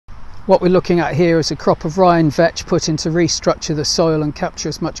What we're looking at here is a crop of rye and vetch put in to restructure the soil and capture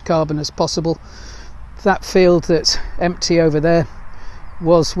as much carbon as possible. That field that's empty over there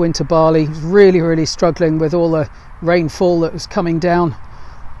was winter barley. Really struggling with all the rainfall that was coming down,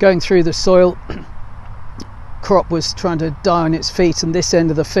 going through the soil. Crop was trying to die on its feet, and this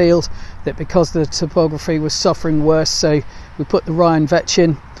end of the field, that because the topography was suffering worse, so we put the rye and vetch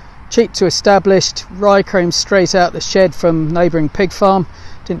in. Cheap to established, rye came straight out the shed from neighbouring pig farm,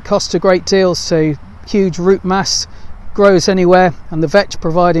 didn't cost a great deal, so huge root mass, grows anywhere, and the vetch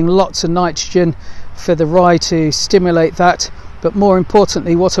providing lots of nitrogen for the rye to stimulate that. But more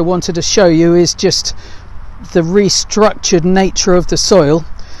importantly, what I wanted to show you is just the restructured nature of the soil.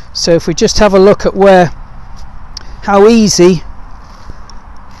 So if we just have a look at how easy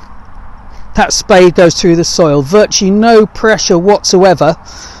that spade goes through the soil, virtually no pressure whatsoever.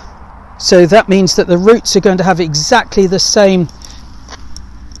 So that means that the roots are going to have exactly the same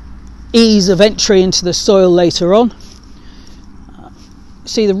ease of entry into the soil later on.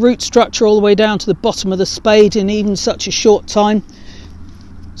 See the root structure all the way down to the bottom of the spade in even such a short time.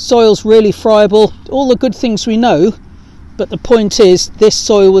 Soil's really friable, all the good things we know, but the point is this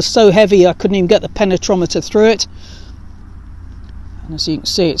soil was so heavy I couldn't even get the penetrometer through it. And as you can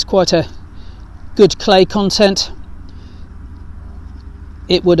see, it's quite a good clay content.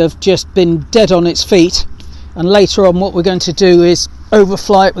 It would have just been dead on its feet. And later on what we're going to do is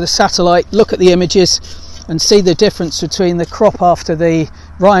overfly it with a satellite, look at the images and see the difference between the crop after the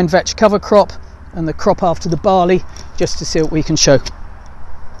rye and vetch cover crop and the crop after the barley, just to see what we can show.